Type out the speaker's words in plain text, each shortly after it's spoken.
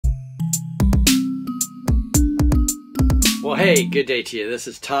Well, hey, good day to you. This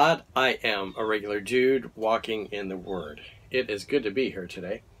is Todd. I am a regular dude walking in the Word. It is good to be here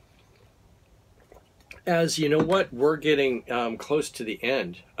today. As you know what, we're getting close to the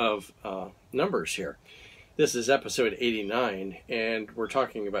end of Numbers here. This is episode 89, and we're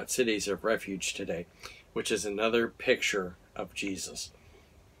talking about cities of refuge today, which is another picture of Jesus.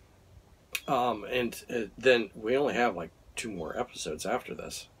 Then we only have like 2 more episodes after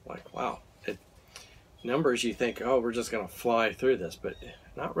this. Like, wow. Numbers, you think, oh, we're just going to fly through this, but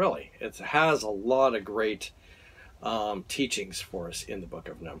not really. It has a lot of great teachings for us in the book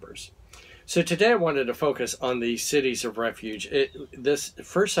of Numbers. So today I wanted to focus on the cities of refuge. This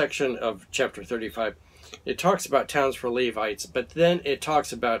first section of chapter 35, it talks about towns for Levites, but then it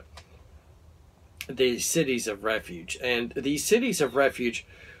talks about the cities of refuge. And these cities of refuge,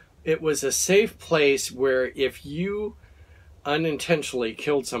 it was a safe place where if you unintentionally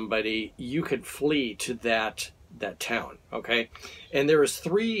killed somebody, you could flee to that town. Okay, and there was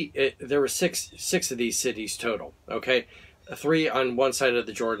six of these cities total. Okay, 3 on one side of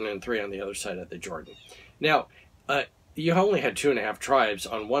the Jordan and 3 on the other side of the Jordan. Now, you only had 2.5 tribes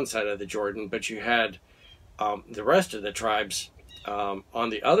on one side of the Jordan, but you had the rest of the tribes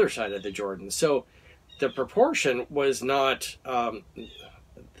on the other side of the Jordan. So the proportion was not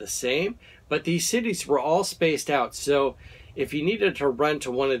the same, but these cities were all spaced out. So if you needed to run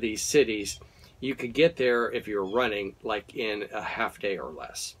to one of these cities, you could get there if you were running like in a half day or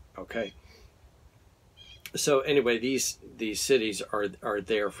less. Okay. So anyway, these cities are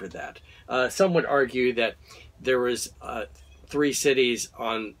there for that. Some would argue that there was 3 cities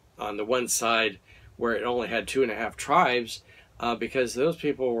on the one side where it only had 2.5 tribes because those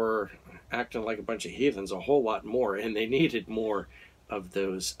people were acting like a bunch of heathens a whole lot more, and they needed more of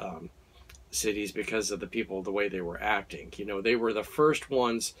those cities because of the people, the way they were acting. You know, they were the first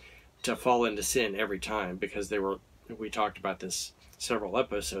ones to fall into sin every time because we talked about this several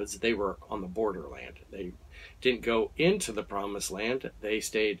episodes, they were on the borderland. They didn't go into the promised land. They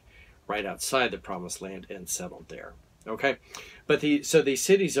stayed right outside the promised land and settled there. Okay, but so these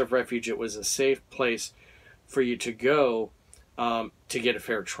cities of refuge, it was a safe place for you to go to get a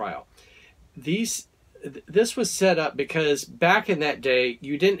fair trial. This was set up because back in that day,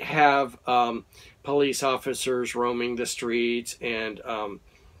 you didn't have police officers roaming the streets and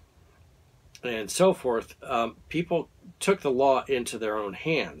so forth. People took the law into their own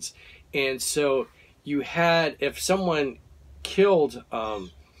hands. And so you had, if someone killed,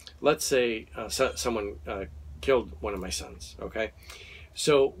 let's say someone killed one of my sons, okay?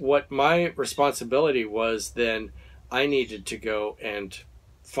 So what my responsibility was then, I needed to go and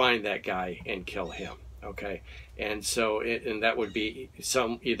find that guy and kill him. Okay, and so and that would be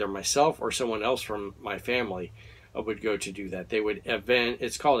either myself or someone else from my family would go to do that. They would avenge.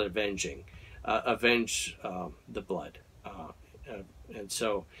 It's called avenging, avenge the blood. And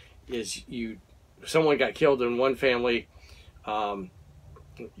so, someone got killed in one family,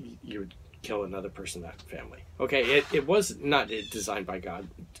 you would kill another person in that family. Okay, it was not designed by God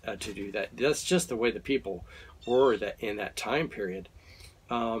to do that. That's just the way the people were in that time period,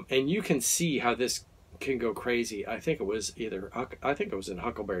 and you can see how this can go crazy. I think it was in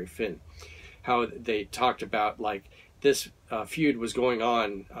Huckleberry Finn, how they talked about like this feud was going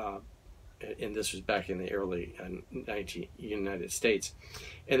on, and this was back in the early United States,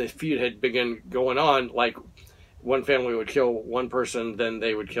 and the feud had begun going on. Like one family would kill one person, then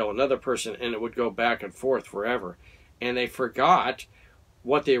they would kill another person, and it would go back and forth forever. And they forgot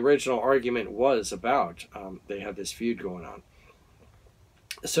what the original argument was about. They had this feud going on.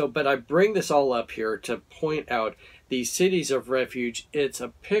 So, but I bring this all up here to point out these cities of refuge. It's a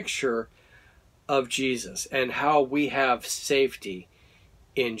picture of Jesus and how we have safety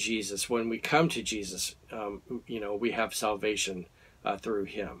in Jesus. When we come to Jesus, we have salvation through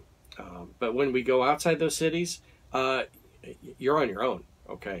him. But when we go outside those cities, you're on your own.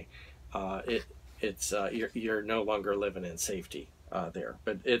 Okay, you're no longer living in safety there.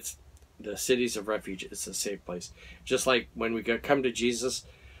 But it's the cities of refuge. It's a safe place. Just like when we come to Jesus,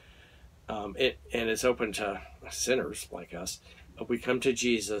 and it's open to sinners like us. We come to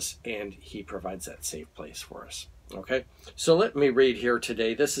Jesus, and he provides that safe place for us. Okay, so let me read here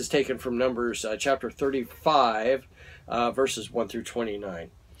today. This is taken from Numbers chapter 35, verses 1 through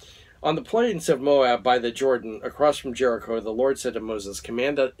 29. On the plains of Moab by the Jordan, across from Jericho, the Lord said to Moses,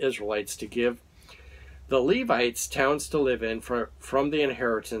 "Command the Israelites to give the Levites towns to live in from the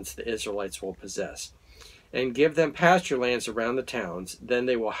inheritance the Israelites will possess, and give them pasture lands around the towns. Then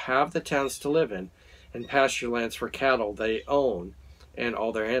they will have the towns to live in, and pasture lands for cattle they own, and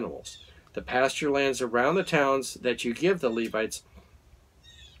all their animals. The pasture lands around the towns that you give the Levites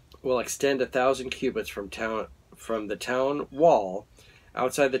will extend 1,000 cubits from from the town wall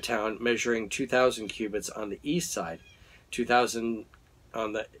outside the town, measuring 2,000 cubits on the east side, 2,000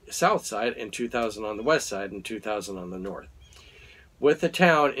 on the south side, and 2,000 on the west side, and 2,000 on the north. With the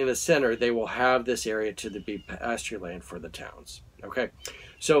town in the center, they will have this area to be pasture land for the towns. Okay,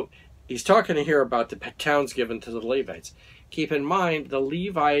 so he's talking here about the towns given to the Levites. Keep in mind, the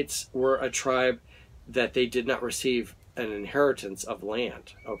Levites were a tribe that they did not receive an inheritance of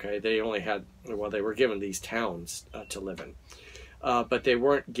land. Okay, they only had, well, they were given these towns to live in. But they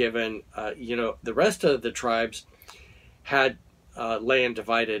weren't given, the rest of the tribes had land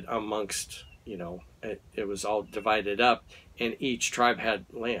divided amongst, it was all divided up, and each tribe had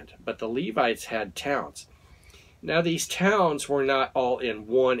land. But the Levites had towns. Now, these towns were not all in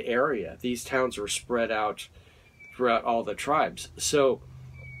one area. These towns were spread out throughout all the tribes. So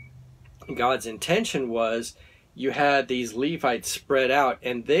God's intention was you had these Levites spread out,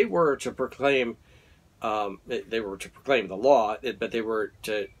 and they were to proclaim the law, but they were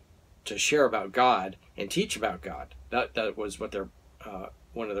to share about God and teach about God. That was what their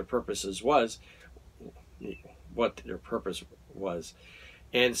one of their purposes was. What their purpose was,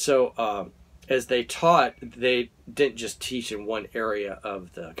 and so as they taught, they didn't just teach in one area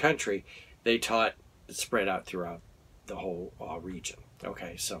of the country. They taught spread out throughout the whole region.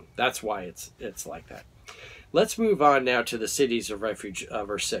 Okay, so that's why it's like that. Let's move on now to the cities of refuge,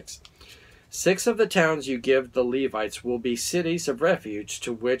 verse 6. 6 of the towns you give the Levites will be cities of refuge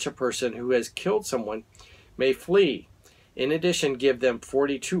to which a person who has killed someone may flee. In addition, give them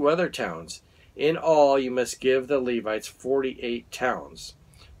 42 other towns. In all, you must give the Levites 48 towns,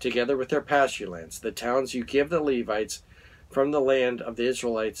 together with their pasture lands. The towns you give the Levites from the land of the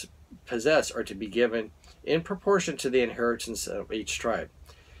Israelites possess are to be given in proportion to the inheritance of each tribe.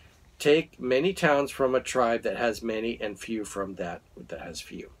 Take many towns from a tribe that has many, and few from that has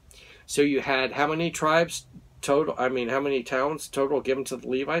few. So you had how many tribes total? How many towns total given to the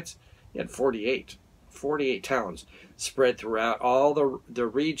Levites? You had 48. 48 towns spread throughout all the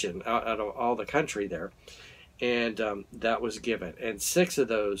region, out of all the country there. And that was given. And 6 of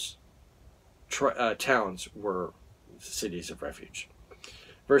those towns were cities of refuge.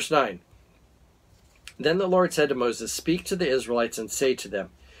 Verse 9. Then the Lord said to Moses, "Speak to the Israelites and say to them,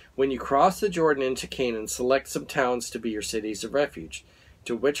 when you cross the Jordan into Canaan, select some towns to be your cities of refuge,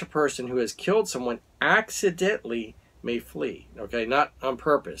 to which a person who has killed someone accidentally may flee." Okay, not on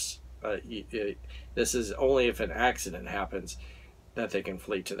purpose. This is only if an accident happens that they can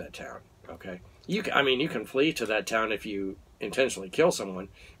flee to that town. Okay, you can flee to that town if you intentionally kill someone,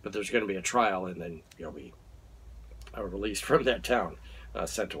 but there's going to be a trial, and then you'll be released from that town,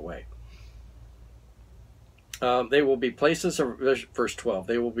 sent away. They will be places of, verse 12,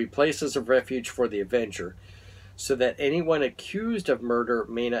 they will be places of refuge for the avenger, so that anyone accused of murder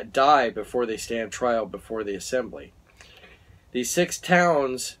may not die before they stand trial before the assembly. These 6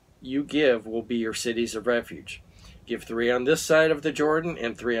 towns you give will be your cities of refuge. Give 3 on this side of the Jordan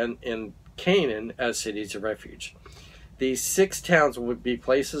and 3 in Canaan as cities of refuge. These 6 towns would be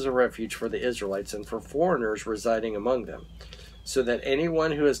places of refuge for the Israelites and for foreigners residing among them, so that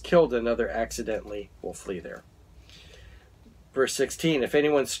anyone who has killed another accidentally will flee there. Verse 16, if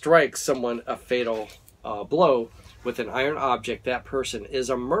anyone strikes someone a fatal blow with an iron object, that person is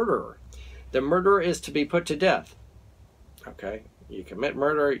a murderer. The murderer is to be put to death. Okay, you commit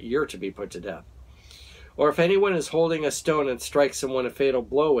murder, you're to be put to death. Or if anyone is holding a stone and strikes someone a fatal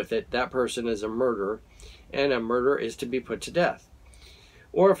blow with it, that person is a murderer, and a murderer is to be put to death.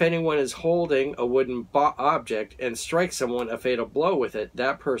 Or if anyone is holding a wooden object and strikes someone a fatal blow with it,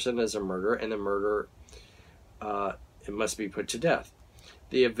 that person is a murderer, and the murderer it must be put to death.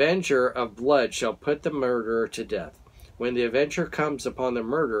 The avenger of blood shall put the murderer to death. When the avenger comes upon the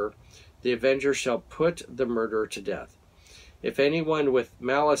murderer, the avenger shall put the murderer to death. If anyone with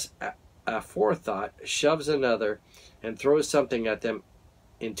malice aforethought shoves another and throws something at them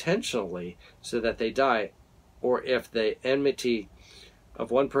intentionally so that they die, or if the enmity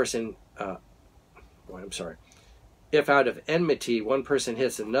of one person, if out of enmity one person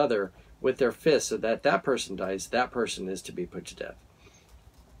hits another with their fist so that that person dies, that person is to be put to death.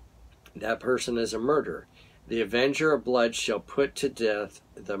 That person is a murderer. The avenger of blood shall put to death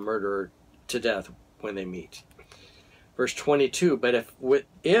the murderer to death when they meet. Verse 22, but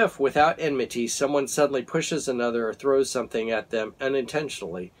if without enmity someone suddenly pushes another or throws something at them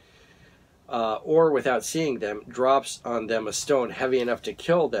unintentionally, or without seeing them, drops on them a stone heavy enough to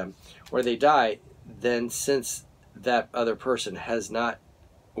kill them, or they die, then since that other person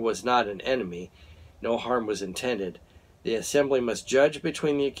was not an enemy, no harm was intended, the assembly must judge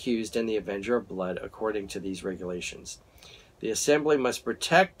between the accused and the avenger of blood according to these regulations. The assembly must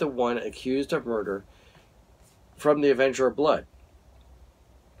protect the one accused of murder from the avenger of blood,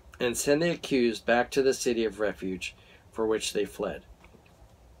 and send the accused back to the city of refuge for which they fled.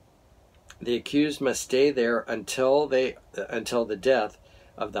 The accused must stay there until the death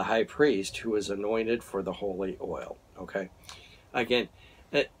of the high priest who was anointed for the holy oil. Okay, again,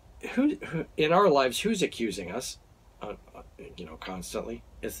 who in our lives, who's accusing us? Constantly,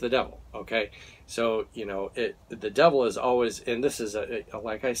 it's the devil. Okay, so the devil is always, and this is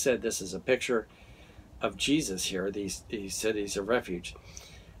like I said, this is a picture of Jesus here. These cities of refuge,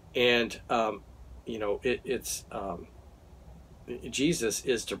 and Jesus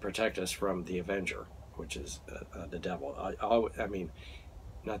is to protect us from the avenger, which is the devil. I mean,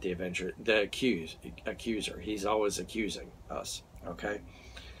 not the avenger, the accuser. He's always accusing us. Okay,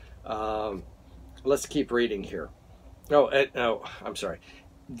 let's keep reading here. I'm sorry.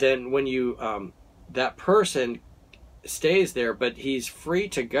 Then when you that person stays there, but he's free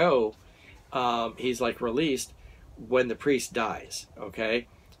to go. He's like released when the priest dies. Okay,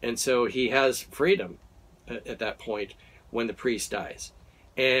 and so he has freedom at that point when the priest dies,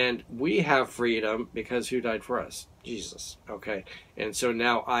 and we have freedom because who died for us? Jesus. Okay, and so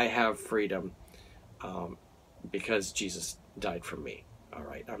now I have freedom because Jesus died for me. All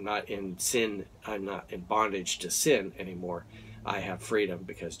right, I'm not in sin. I'm not in bondage to sin anymore. I have freedom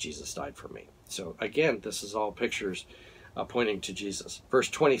because Jesus died for me. So again, this is all pictures pointing to Jesus. Verse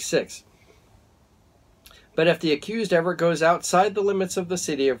 26. But if the accused ever goes outside the limits of the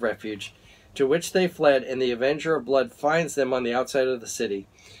city of refuge to which they fled, and the avenger of blood finds them on the outside of the city,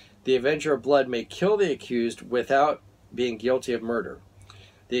 the avenger of blood may kill the accused without being guilty of murder.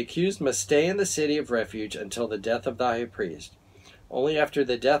 The accused must stay in the city of refuge until the death of the high priest. Only after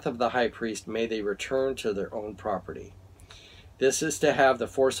the death of the high priest may they return to their own property. This is to have the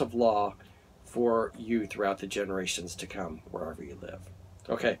force of law for you throughout the generations to come, wherever you live.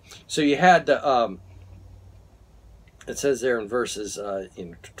 Okay, so you had the, it says there in verses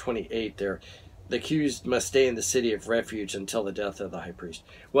in 28 there, the accused must stay in the city of refuge until the death of the high priest.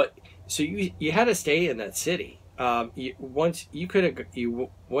 So you had to stay in that city. Once you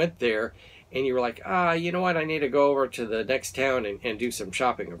went there, and you were like, you know what, I need to go over to the next town and do some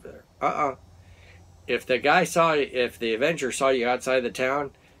shopping over there. If the avenger saw you outside the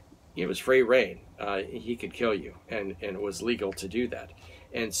town, it was free reign. He could kill you, and it was legal to do that.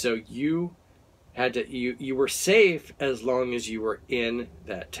 And so you had to, you were safe as long as you were in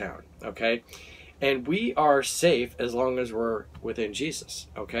that town. Okay, and we are safe as long as we're within Jesus.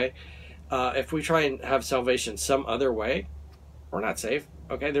 Okay, if we try and have salvation some other way, we're not safe.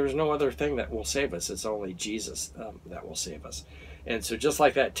 Okay, there's no other thing that will save us. It's only Jesus that will save us. And so just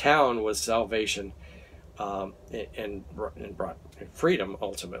like that town was salvation and brought freedom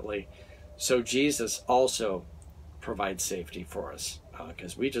ultimately, so Jesus also provides safety for us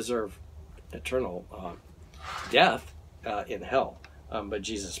because we deserve eternal death in hell. But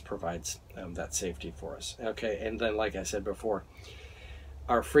Jesus provides that safety for us. Okay, and then like I said before,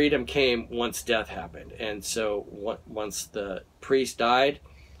 our freedom came once death happened. And so once the priest died,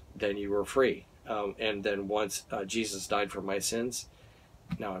 then you were free. And then once Jesus died for my sins,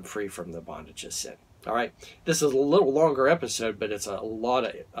 now I'm free from the bondage of sin. All right. This is a little longer episode, but it's a lot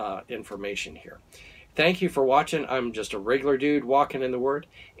of information here. Thank you for watching. I'm just a regular dude walking in the Word,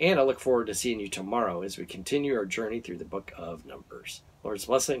 and I look forward to seeing you tomorrow as we continue our journey through the book of Numbers. Lord's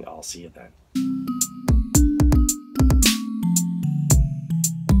blessing. I'll see you then.